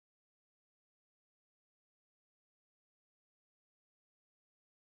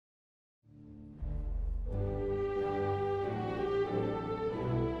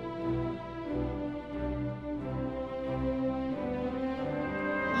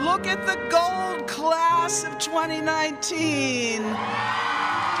Look at the gold class of 2019.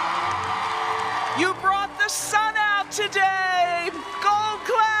 You brought the sun out today. Gold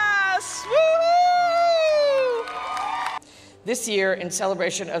class. Woo! This year, in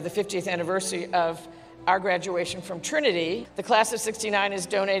celebration of the 50th anniversary of our graduation from Trinity, the class of '69 is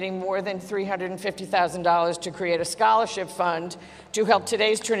donating more than $350,000 to create a scholarship fund to help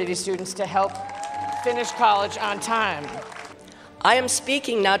today's Trinity students to help finish college on time. I am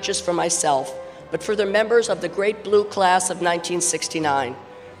speaking not just for myself, but for the members of the great blue class of 1969.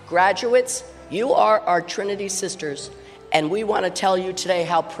 Graduates, you are our Trinity sisters, and we want to tell you today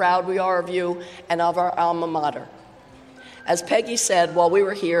how proud we are of you and of our alma mater. As Peggy said, while we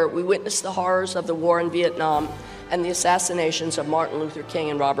were here, we witnessed the horrors of the war in Vietnam and the assassinations of Martin Luther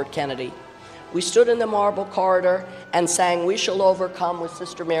King and Robert Kennedy. We stood in the marble corridor and sang "We Shall Overcome" with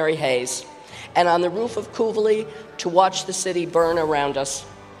Sister Mary Hayes, and on the roof of Cooley to watch the city burn around us.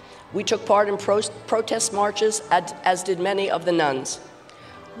 We took part in protest marches, as did many of the nuns.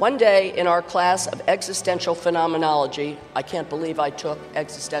 One day in our class of existential phenomenology, I can't believe I took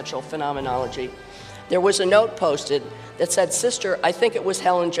existential phenomenology, there was a note posted that said, "Sister, I think it was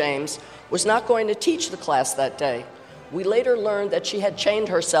Helen James, was not going to teach the class that day." We later learned that she had chained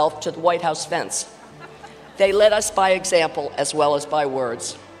herself to the White House fence. They led us by example as well as by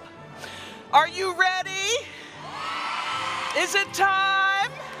words. Are you ready? Is it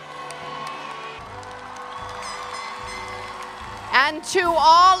time? And to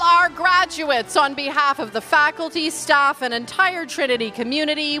all our graduates, on behalf of the faculty, staff, and entire Trinity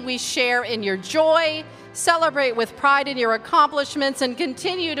community, we share in your joy, celebrate with pride in your accomplishments, and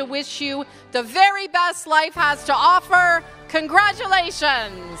continue to wish you the very best life has to offer.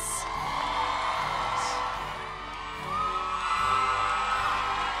 Congratulations!